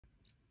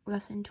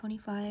lesson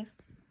 25.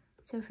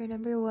 So for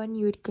number 1,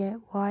 you would get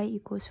y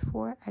equals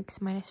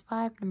 4x minus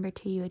 5. Number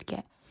 2, you would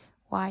get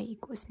y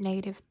equals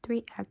negative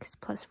 3x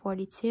plus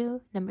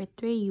 42. Number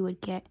 3, you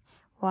would get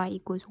y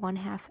equals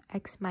 1/2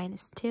 x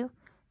minus 2.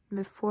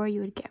 Number 4,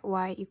 you would get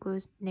y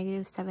equals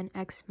negative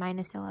 7x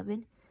minus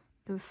 11.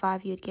 Number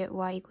 5, you would get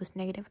y equals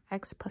negative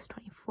x plus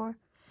 24.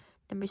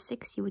 Number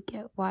 6, you would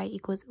get y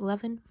equals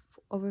 11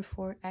 over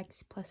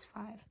 4x plus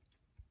 5.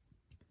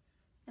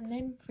 And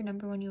then for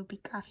number 1, you'll be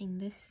graphing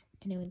this,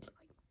 and it would look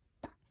like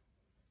that.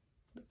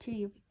 Number 2,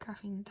 you'll be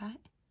graphing that,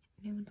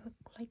 and it would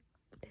look like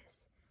this.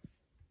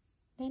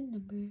 Then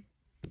number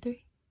 3, you'll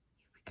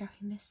be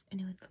graphing this, and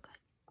it would look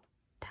like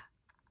that.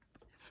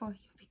 Number 4,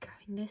 you'll be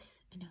graphing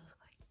this, and it would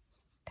look like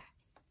that.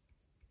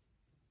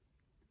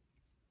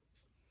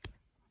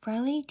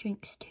 Riley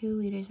drinks 2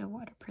 liters of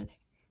water per day.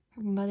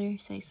 Her mother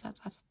says that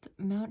that's the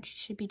amount she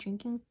should be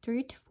drinking,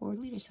 3 to 4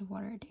 liters of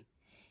water a day.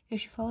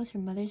 If she follows her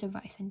mother's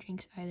advice and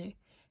drinks either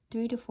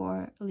 3 to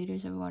 4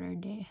 liters of water a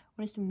day,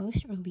 what is the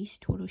most or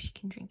least total she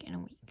can drink in a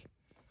week?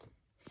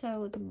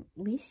 So the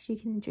least she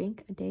can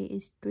drink a day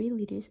is 3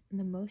 liters, and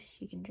the most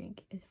she can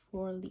drink is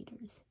 4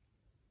 liters.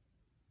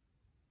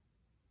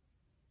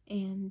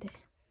 And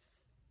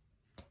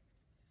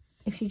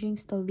if she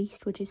drinks the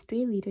least, which is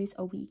 3 liters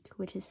a week,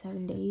 which is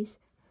 7 days,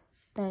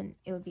 then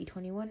it would be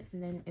 21,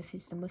 and then if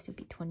it's the most, it would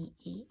be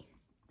 28.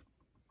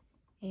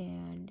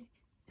 And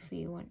if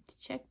we want to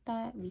check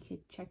that, we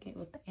could check it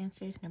with the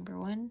answers. Number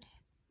 1,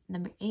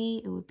 number A,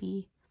 it would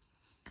be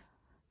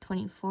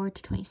 24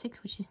 to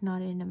 26, which is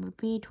not it. Number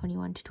B,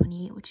 21 to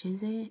 28, which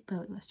is it,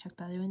 but let's check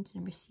the other ones.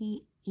 Number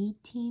C,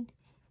 18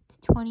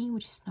 to 20,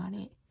 which is not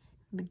it.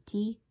 Number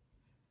D,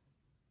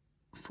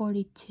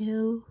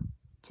 42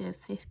 to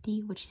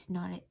 50, which is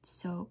not it,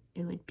 so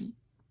it would be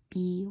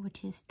B,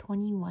 which is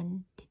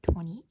 21 to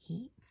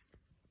 28.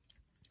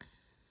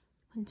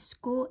 When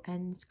school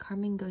ends,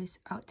 Carmen goes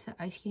out to the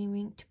ice skating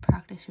rink to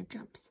practice her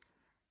jumps.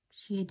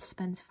 She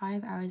spends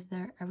 5 hours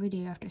there every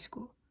day after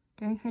school.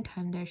 During her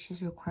time there,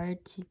 she's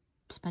required to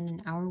spend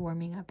an hour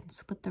warming up and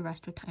split the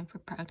rest of time for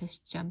practice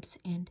jumps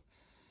and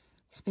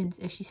spins.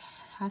 If she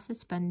has to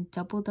spend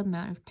double the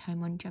amount of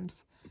time on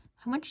jumps,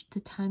 how much the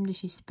time does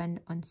she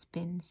spend on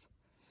spins?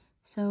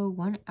 So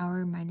 1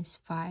 hour minus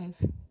 5.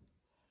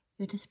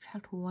 We have to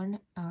subtract 1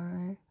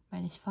 hour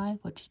minus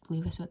 5, which would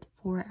leave us with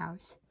 4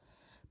 hours.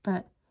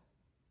 But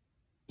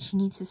she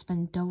needs to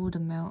spend double the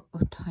amount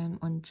of time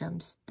on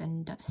jumps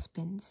than the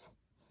spins.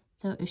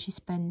 So if she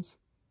spends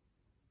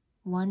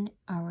 1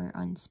 hour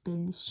on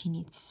spins, she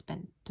needs to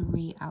spend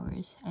 3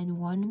 hours. And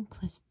 1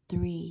 plus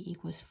 3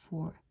 equals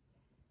 4.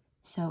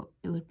 So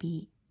it would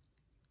be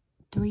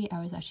 3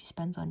 hours that she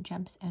spends on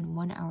jumps and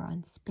 1 hour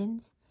on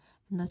spins.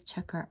 And let's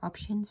check our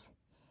options.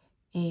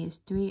 A is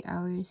 3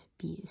 hours,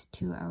 B is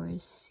 2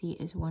 hours, C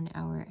is 1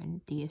 hour,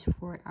 and D is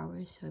 4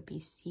 hours, so it'd be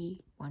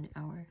C, 1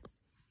 hour.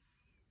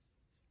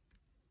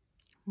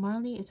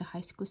 Marley is a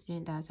high school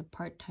student that has a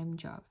part-time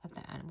job at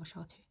the animal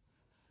shelter.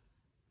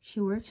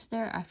 She works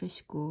there after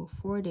school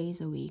 4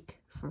 days a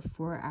week for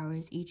 4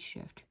 hours each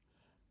shift.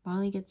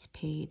 Marley gets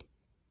paid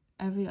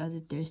every other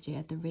Thursday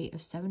at the rate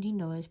of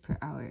 $17 per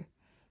hour.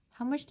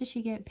 How much does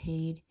she get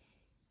paid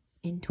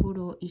in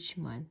total each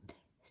month?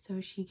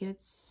 So she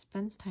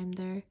spends time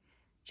there.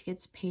 She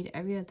gets paid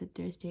every other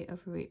Thursday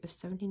at a rate of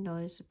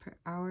 $17 per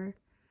hour,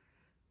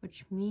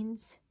 which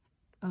means,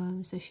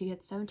 so she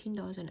gets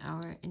 $17 an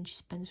hour and she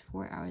spends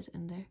 4 hours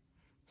in there.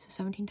 So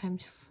 17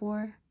 times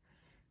 4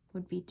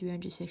 would be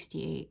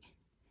 368.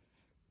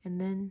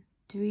 And then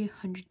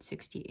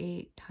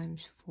 368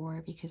 times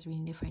 4, because we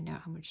need to find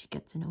out how much she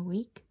gets in a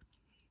week,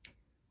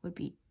 would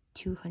be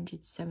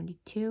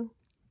 272.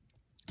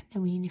 And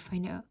then we need to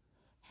find out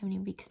how many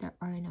weeks there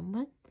are in a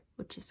month,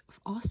 which is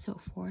also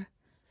 4.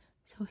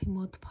 So if we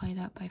multiply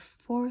that by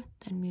 4,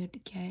 then we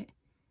would get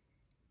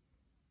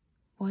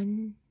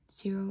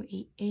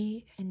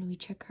 1088, and we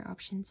check our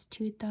options: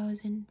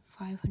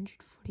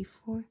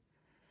 2,544,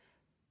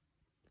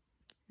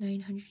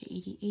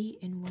 988,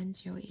 and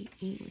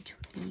 1088, which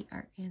would be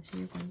our answer,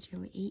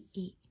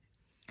 1088.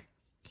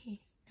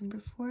 Okay, number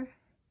 4.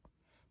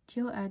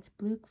 Jill adds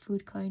blue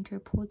food coloring to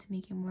her pool to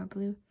make it more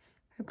blue.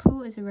 Her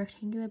pool is a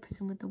rectangular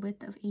prism with a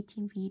width of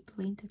 18 feet,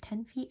 the length of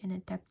 10 feet, and a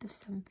depth of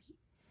 7 feet.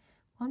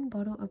 1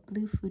 bottle of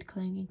blue food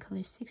coloring can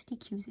color 60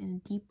 cubes in the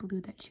deep blue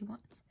that she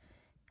wants.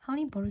 How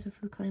many bottles of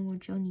food coloring will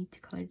Jill need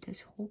to color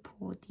this whole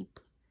pool deep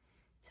blue?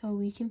 So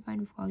we can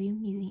find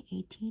volume using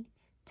 18,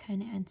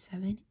 10, and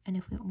 7, and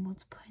if we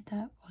multiply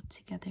that all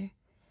together,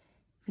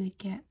 we would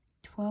get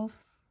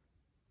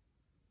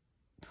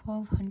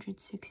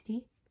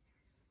 1260,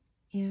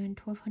 and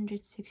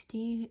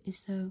 1260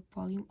 is the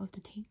volume of the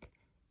tank.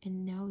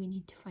 And now we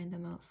need to find the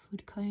amount of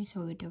food coloring,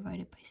 so we would divide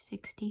it by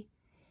 60.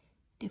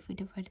 If we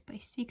divide it by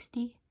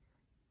 60,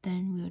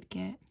 then we would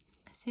get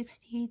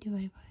 60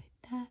 divided by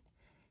that,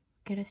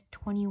 get us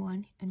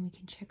 21, and we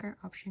can check our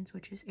options,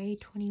 which is A,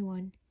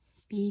 21,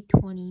 B,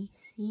 20,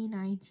 C,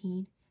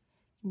 19,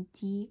 and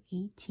D,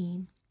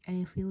 18.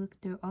 And if we look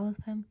through all of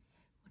them,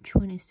 which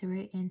one is the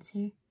right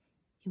answer?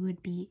 It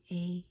would be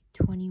A,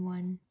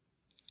 21